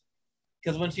lust?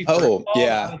 Because when she first called,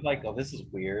 I was like, oh, this is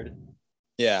weird.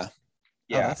 Yeah.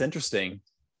 Oh, that's interesting.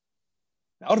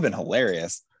 That would have been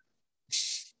hilarious.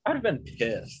 I would have been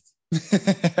pissed.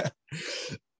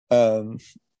 But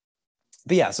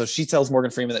yeah, so she tells Morgan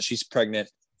Freeman that she's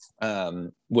pregnant,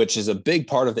 which is a big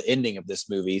part of the ending of this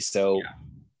movie. So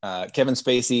Kevin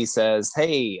Spacey says,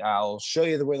 hey, I'll show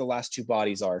you where the last two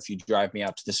bodies are if you drive me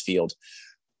out to this field.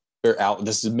 They're out.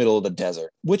 This is the middle of the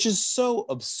desert, which is so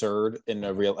absurd in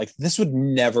a real, like, they would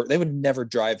never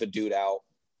drive a dude out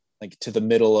like to the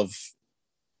middle of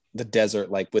the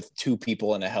desert, like with two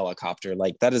people in a helicopter.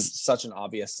 Like, that is such an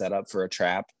obvious setup for a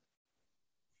trap.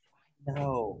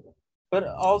 No, but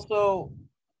also,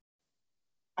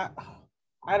 I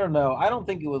don't know. I don't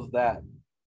think it was that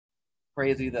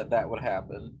crazy that would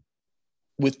happen.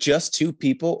 With just two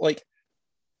people, like,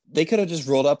 they could have just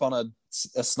rolled up on a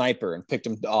sniper and picked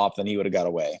him off, and he would have got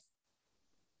away.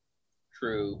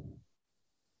 True.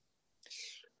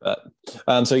 But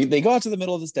so they go out to the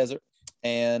middle of this desert,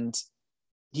 and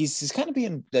he's kind of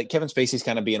being, like, Kevin Spacey's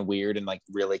kind of being weird and like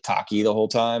really cocky the whole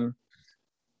time.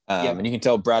 And you can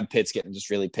tell Brad Pitt's getting just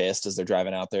really pissed as they're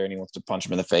driving out there, and he wants to punch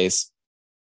him in the face.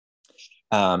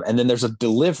 And then there's a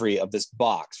delivery of this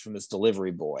box from this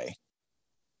delivery boy.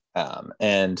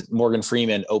 And Morgan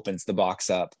Freeman opens the box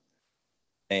up,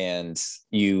 and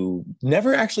you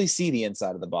never actually see the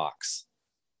inside of the box.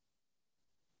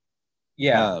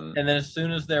 Yeah. And then as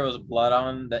soon as there was blood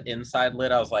on the inside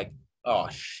lid, I was like, oh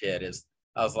shit. It's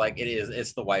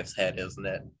the wife's head, isn't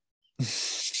it?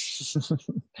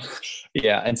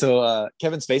 Yeah. And so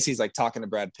Kevin Spacey's like talking to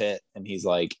Brad Pitt, and he's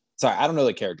like, sorry, I don't know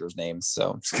the characters' names,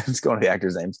 so I'm just going to the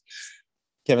actors' names.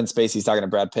 Kevin Spacey's talking to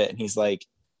Brad Pitt, and he's like,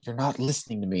 you're not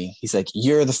listening to me. He's like,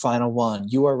 you're the final one.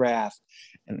 You are Wrath.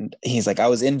 And he's like, I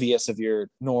was envious of your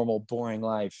normal, boring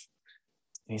life.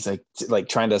 And he's like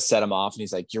trying to set him off. And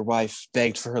he's like, your wife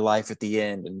begged for her life at the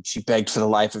end, and she begged for the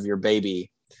life of your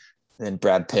baby. And then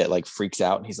Brad Pitt like freaks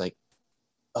out, and he's like,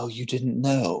 oh, you didn't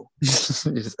know.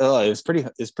 It's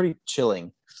pretty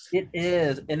chilling. It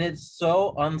is. And it's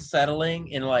so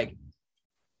unsettling, and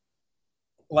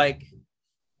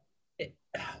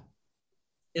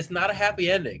it's not a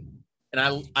happy ending, and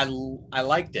I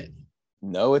liked it.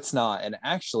 No, it's not. And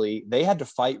actually, they had to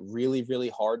fight really, really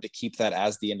hard to keep that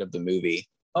as the end of the movie.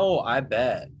 Oh, I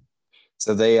bet.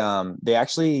 So they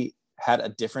actually had a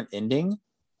different ending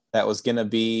that was gonna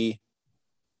be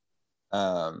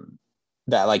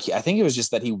that, like, I think it was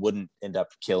just that he wouldn't end up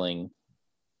killing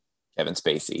Kevin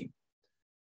Spacey.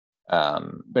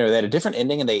 But they had a different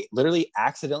ending, and they literally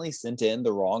accidentally sent in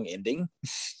the wrong ending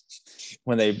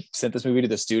when they sent this movie to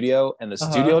the studio, and the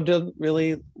studio didn't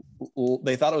really,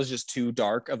 they thought it was just too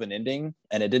dark of an ending,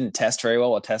 and it didn't test very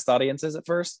well with test audiences at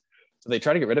first. So they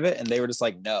tried to get rid of it, and they were just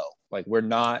like, no, like, we're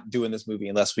not doing this movie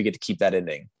unless we get to keep that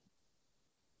ending.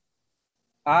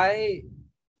 Have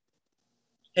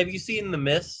you seen The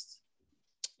Mist?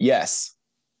 Yes.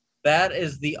 That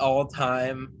is the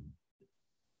all-time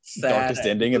darkest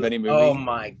ending of any movie. Oh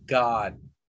my God.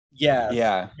 Yeah.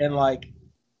 Yeah. And like,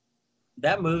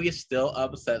 that movie still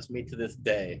upsets me to this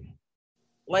day.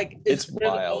 Like, it's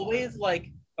there's wild. always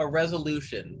like a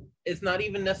resolution. It's not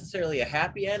even necessarily a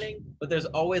happy ending, but there's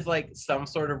always like some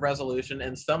sort of resolution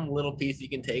and some little piece you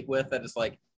can take with that is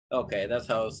like, okay, that's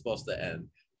how it's supposed to end.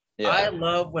 Yeah. I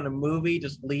love when a movie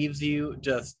just leaves you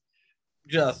just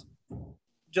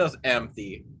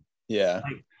empty. Yeah.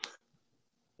 Like,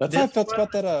 that's how I felt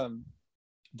about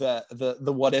that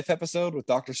the What If episode with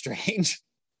Doctor Strange.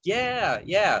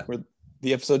 Yeah. Where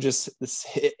the episode just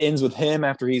ends with him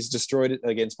after he's destroyed it.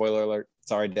 Again, spoiler alert.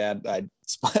 Sorry, Dad. I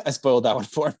spoiled that one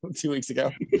for him 2 weeks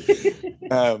ago.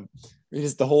 The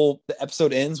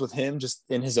episode ends with him just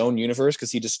in his own universe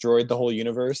because he destroyed the whole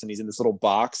universe, and he's in this little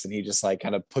box, and he just like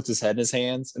kind of puts his head in his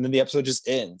hands, and then the episode just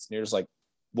ends, and you're just like,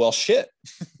 well, shit.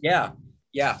 Yeah.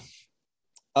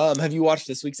 Have you watched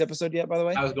this week's episode yet, by the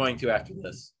way? I was going to after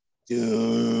this.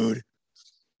 Dude.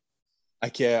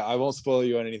 I won't spoil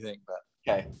you on anything, but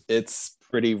okay. It's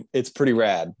pretty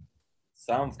rad.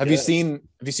 Sounds good. Have you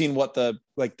seen what the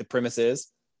premise is?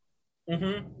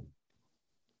 Mm-hmm.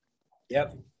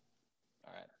 Yep.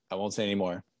 All right. I won't say any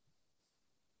more.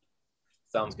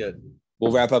 Sounds good.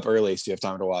 We'll wrap up early so you have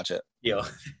time to watch it. Yeah.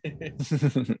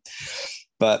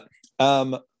 But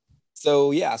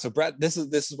so Brad, this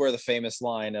is where the famous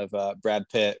line of Brad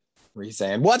Pitt, where he's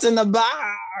saying, "What's in the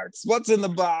box? What's in the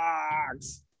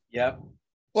box? Yep.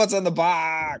 What's in the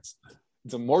box?"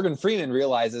 So Morgan Freeman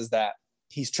realizes that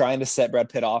he's trying to set Brad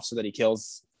Pitt off so that he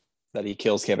kills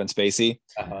Kevin Spacey.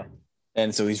 Uh-huh.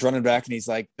 And so he's running back and he's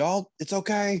like, "No, it's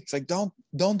okay." It's like, don't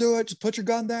do it. Just put your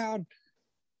gun down.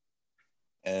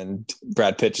 And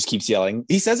Brad Pitt just keeps yelling.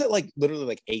 He says it like literally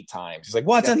like 8 times. He's like,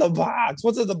 "What's in the box?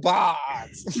 What's in the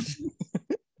box?"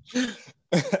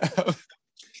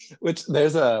 Which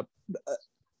there's a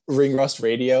Ring Rust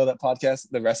Radio, that podcast,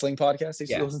 the wrestling podcast I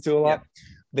used to listen to a lot. Yeah.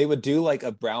 They would do like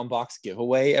a brown box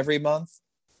giveaway every month.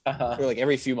 Or like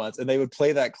every few months, and they would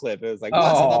play that clip. It was like,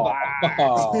 "What's in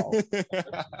the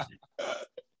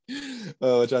box?"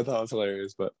 Which I thought was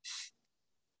hilarious. But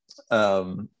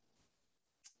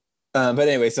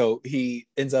anyway, so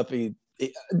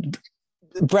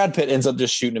Brad Pitt ends up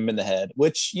just shooting him in the head,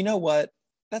 which, you know what?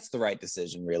 That's the right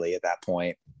decision, really, at that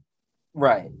point.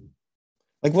 Right.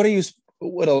 Like, what are you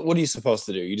supposed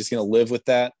to do? You're just gonna live with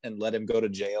that and let him go to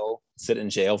jail, sit in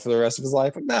jail for the rest of his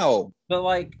life? Like, no. But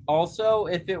like, also,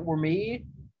 if it were me,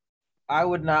 I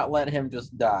would not let him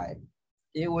just die.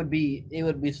 It would be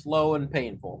slow and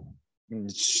painful.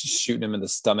 Shooting him in the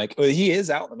stomach. Well, he is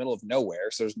out in the middle of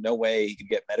nowhere, so there's no way he could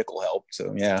get medical help.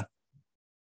 So yeah.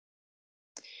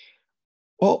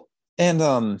 Well, and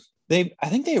I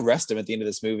think they arrest him at the end of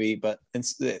this movie, but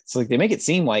it's like they make it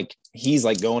seem like he's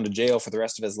like going to jail for the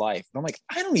rest of his life. And I'm like,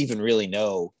 I don't even really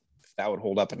know if that would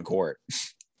hold up in court.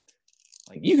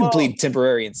 Like, you can plead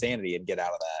temporary insanity and get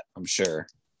out of that, I'm sure.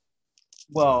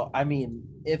 Well, I mean,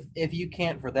 if you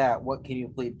can't for that, what can you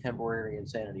plead temporary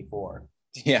insanity for?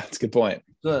 Yeah, that's a good point.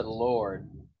 Good Lord.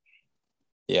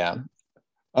 Yeah.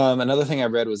 Another thing I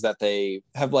read was that they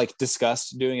have like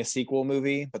discussed doing a sequel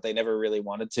movie, but they never really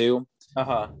wanted to.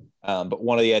 Uh-huh. But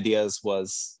one of the ideas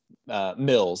was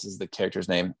Mills is the character's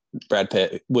name. Brad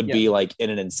Pitt would be like in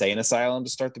an insane asylum to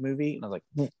start the movie. And I was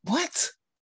like, what?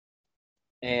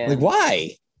 And like,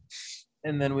 why?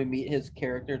 And then we meet his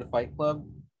character to Fight Club.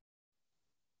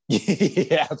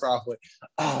 Yeah, probably.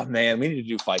 Oh man, we need to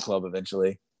do Fight Club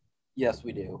eventually. Yes,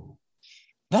 we do.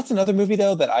 That's another movie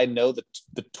though that I know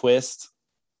the twist.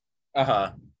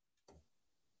 Uh-huh.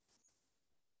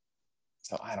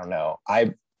 So I don't know.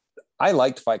 I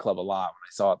liked Fight Club a lot when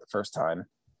I saw it the first time.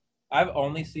 I've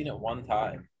only seen it one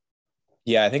time.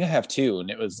 Yeah, I think I have too,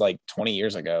 and it was like 20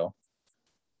 years ago.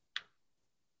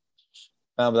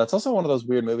 But that's also one of those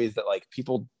weird movies that like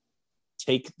people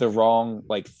take the wrong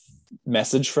like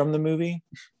message from the movie.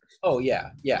 Oh yeah,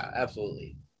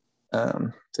 absolutely.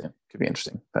 So could be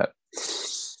interesting. But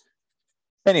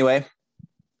anyway,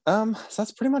 so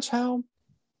that's pretty much how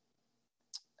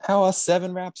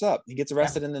 7 wraps up. He gets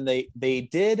arrested, and then they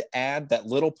did add that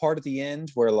little part at the end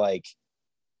where like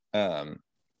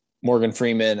Morgan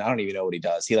Freeman, I don't even know what he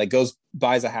does. He like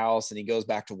buys a house and he goes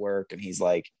back to work, and he's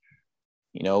like,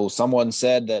 you know, someone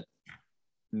said that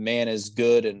man is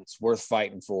good and it's worth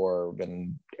fighting for,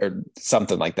 or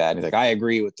something like that. And he's like, I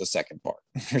agree with the second part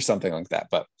or something like that.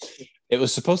 But it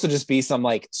was supposed to just be some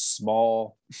like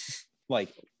small,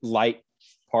 like light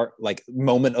part, like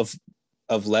moment of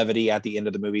levity at the end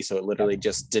of the movie. So it literally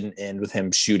just didn't end with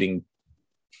him shooting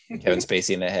Kevin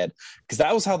Spacey in the head, because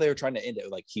that was how they were trying to end it.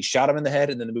 Like, he shot him in the head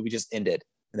and then the movie just ended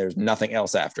and there's nothing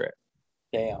else after it.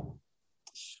 Damn.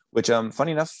 Which,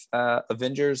 funny enough,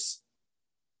 Avengers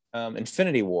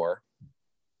Infinity War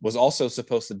was also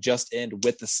supposed to just end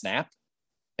with the snap,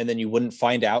 and then you wouldn't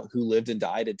find out who lived and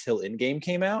died until Endgame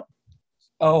came out.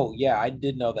 Oh yeah, I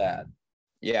did know that.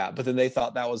 Yeah, but then they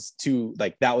thought that was too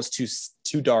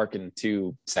dark and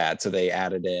too sad, so they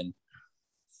added in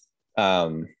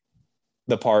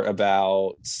the part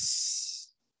about,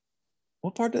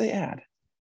 what part do they add?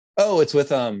 Oh, it's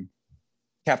with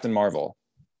Captain Marvel.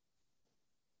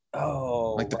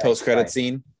 Oh, like the post-credit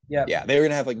scene. Yeah, they were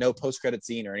gonna have like no post-credit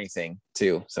scene or anything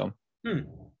too. So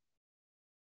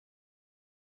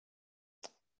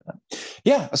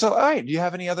yeah. So all right, do you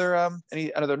have any other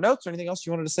notes or anything else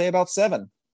you wanted to say about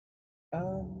 7? I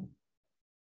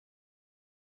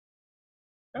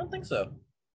don't think so.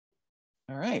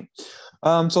 All right. So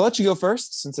I'll let you go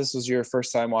first, since this was your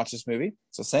first time watching this movie.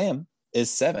 So Sam, is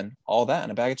 7 all that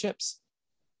in a bag of chips?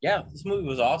 Yeah, this movie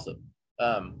was awesome.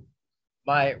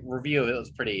 My review of it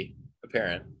was pretty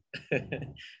apparent.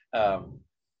 Yeah.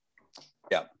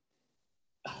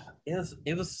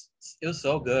 It was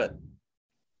so good.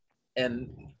 And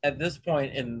at this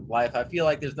point in life, I feel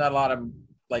like there's not a lot of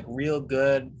like real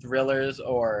good thrillers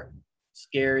or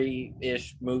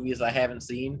scary-ish movies I haven't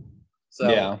seen. So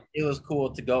Yeah. it was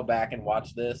cool to go back and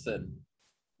watch this. And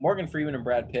Morgan Freeman and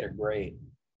Brad Pitt are great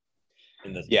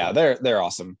in this Yeah, movie. they're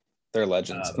awesome. They're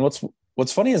legends. And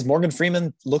what's funny is Morgan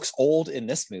Freeman looks old in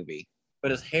this movie.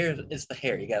 But his hair is the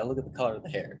hair. You got to look at the color of the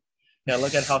hair. You got to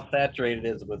look at how saturated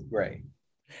it is with gray.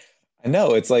 I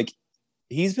know. It's like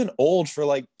he's been old for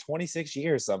like 26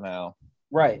 years somehow.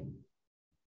 Right.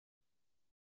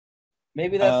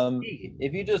 Maybe that's the key.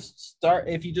 If you just start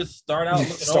out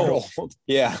looking old,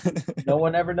 yeah. No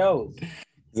one ever knows.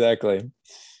 Exactly.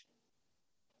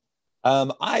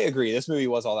 I agree. This movie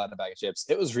was all that in a bag of chips.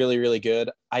 It was really, really good.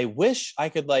 I wish I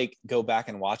could like go back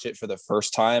and watch it for the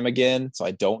first time again, so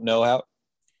I don't know how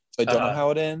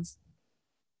it ends.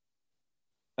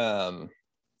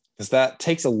 Because that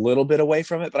takes a little bit away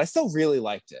from it, but I still really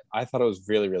liked it. I thought it was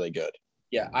really, really good.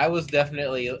 Yeah, I was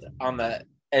definitely on the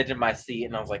edge of my seat,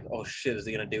 and I was like, "Oh shit, is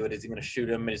he gonna do it? Is he gonna shoot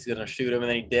him? And he's gonna shoot him?" And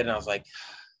then he did, and I was like,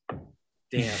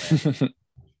 "Damn it,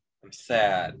 I'm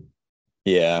sad."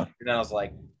 Yeah. And I was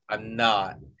like, "I'm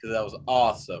not," because that was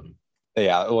awesome.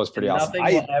 Yeah, it was pretty awesome.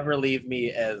 Nothing will ever leave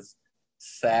me as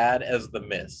sad as The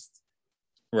Mist.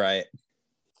 Right.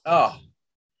 Oh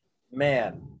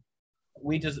man,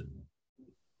 we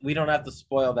don't have to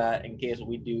spoil that in case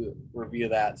we do review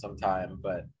that sometime,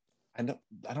 but I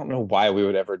don't know why we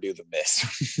would ever do The Mist.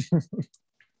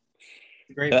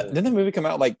 Great. Didn't the movie come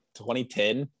out like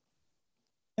 2010?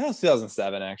 Yeah, it was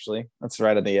 2007 actually. That's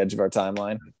right at the edge of our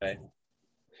timeline. Okay.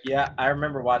 Yeah, I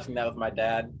remember watching that with my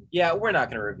dad. Yeah, we're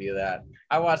not gonna review that.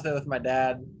 I watched that with my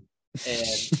dad, and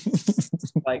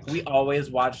like we always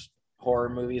watched horror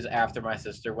movies after my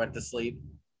sister went to sleep.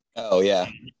 Oh yeah.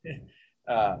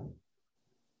 I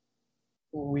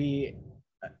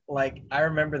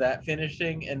remember that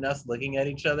finishing and us looking at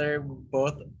each other,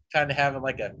 both kind of having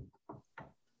like a,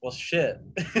 well, shit.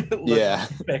 Yeah.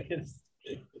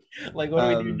 Like, what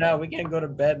do we do now? We can't go to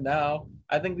bed now.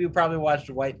 I think we probably watched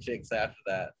White Chicks after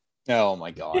that. Oh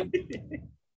my God.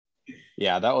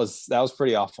 Yeah, that was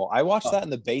pretty awful. I watched that in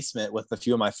the basement with a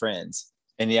few of my friends.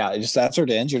 And yeah, it just after it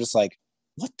ends, you're just like,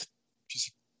 what the,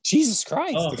 Jesus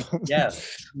Christ. Oh,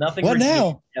 yes. Nothing what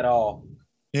now? At all.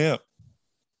 Yeah.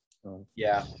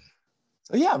 Yeah.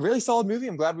 So yeah, really solid movie.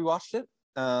 I'm glad we watched it.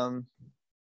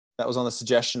 That was on the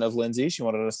suggestion of Lindsay. She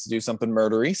wanted us to do something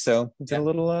murdery, so we did a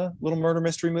little murder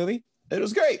mystery movie. It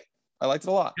was great. I liked it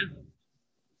a lot.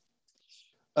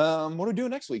 What are we doing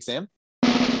next week, Sam?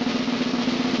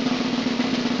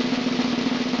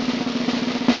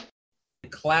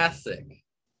 Classic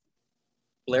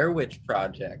Blair Witch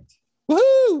Project.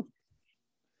 Woohoo!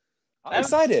 I'm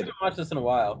excited. I haven't watched this in a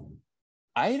while.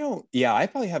 I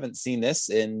probably haven't seen this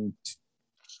in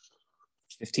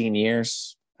 15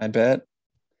 years, I bet.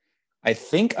 I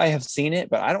think I have seen it,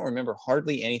 but I don't remember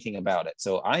hardly anything about it.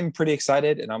 So I'm pretty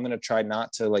excited, and I'm going to try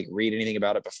not to like read anything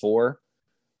about it before.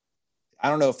 I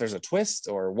don't know if there's a twist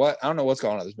or what. I don't know what's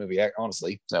going on in this movie,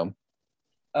 honestly. So,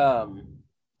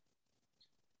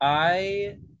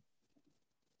 I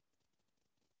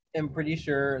am pretty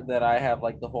sure that I have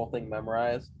like the whole thing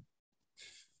memorized.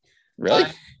 Really?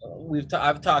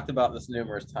 I've talked about this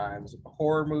numerous times.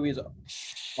 Horror movies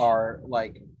are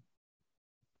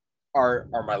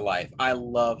my life. I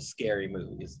love scary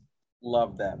movies.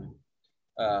 Love them.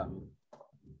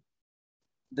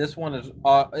 This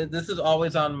is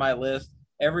always on my list.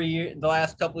 Every year, the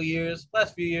last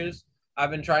few years, I've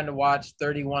been trying to watch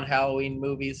 31 Halloween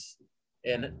movies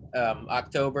in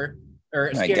October.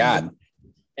 My God. Movies.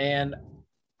 And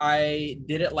I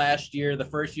did it last year. The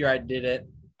first year I did it,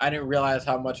 I didn't realize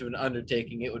how much of an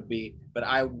undertaking it would be, but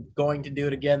I'm going to do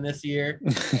it again this year.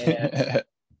 And,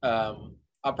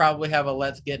 I'll probably have a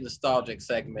Let's Get Nostalgic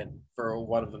segment for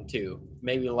one of them too.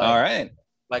 Maybe like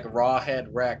Rawhead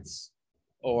Rex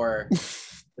or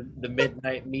the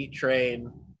Midnight Meat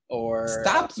Train or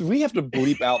Stop. We have to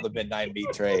bleep out the Midnight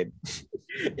Meat Train.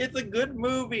 It's a good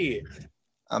movie.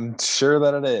 I'm sure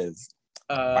that it is.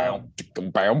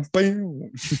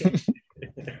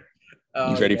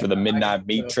 Ready for the Midnight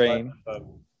Meat Train? But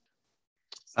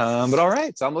all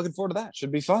right, so I'm looking forward to that.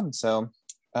 Should be fun. So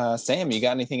Sam, you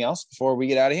got anything else before we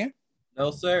get out of here?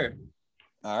 No, sir.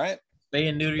 All right. Stay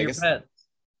and neuter your pets.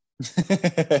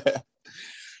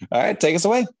 All right, take us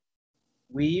away.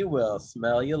 We will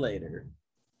smell you later.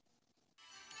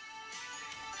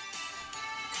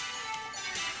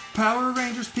 Power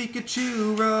Rangers,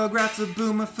 Pikachu, Rugrats, a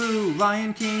Boomafoo,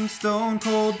 Lion King, Stone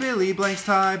Cold, Billy Blanks,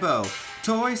 Tybo,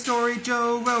 Toy Story,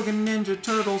 Joe Rogan, Ninja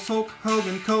Turtles, Hulk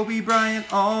Hogan, Kobe Bryant,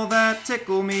 all that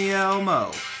tickle me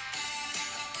Elmo.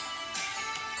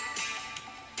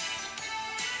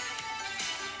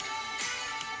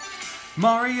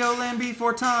 Mario Land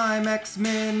Before Time,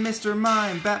 X-Men, Mr.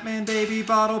 Mime, Batman Baby,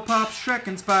 Bottle Pop, Shrek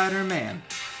and Spider-Man.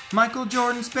 Michael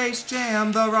Jordan, Space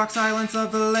Jam, The Rock, Silence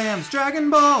of the Lambs, Dragon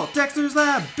Ball, Dexter's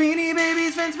Lab, Beanie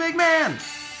Babies, Vince McMahon.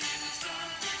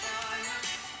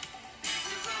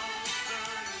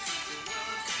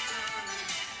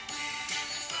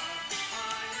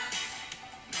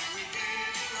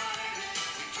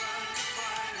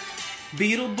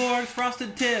 Beetleborgs,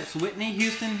 Frosted Tips, Whitney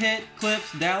Houston hit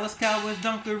clips, Dallas Cowboys,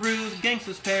 Dunkaroos,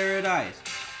 Gangsta's Paradise.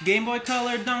 Game Boy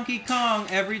Color, Donkey Kong,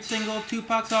 every single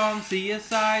Tupac song,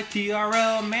 CSI,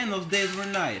 TRL, man those days were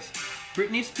nice.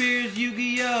 Britney Spears,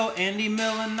 Yu-Gi-Oh, Andy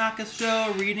Milonakis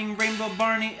Show, reading Rainbow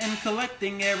Barney and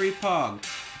collecting every Pog.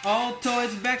 All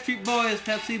toys, Backstreet Boys,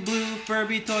 Pepsi Blue,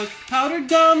 Furby toys, powdered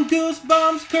gum,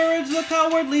 Goosebumps, Courage the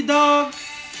Cowardly Dog.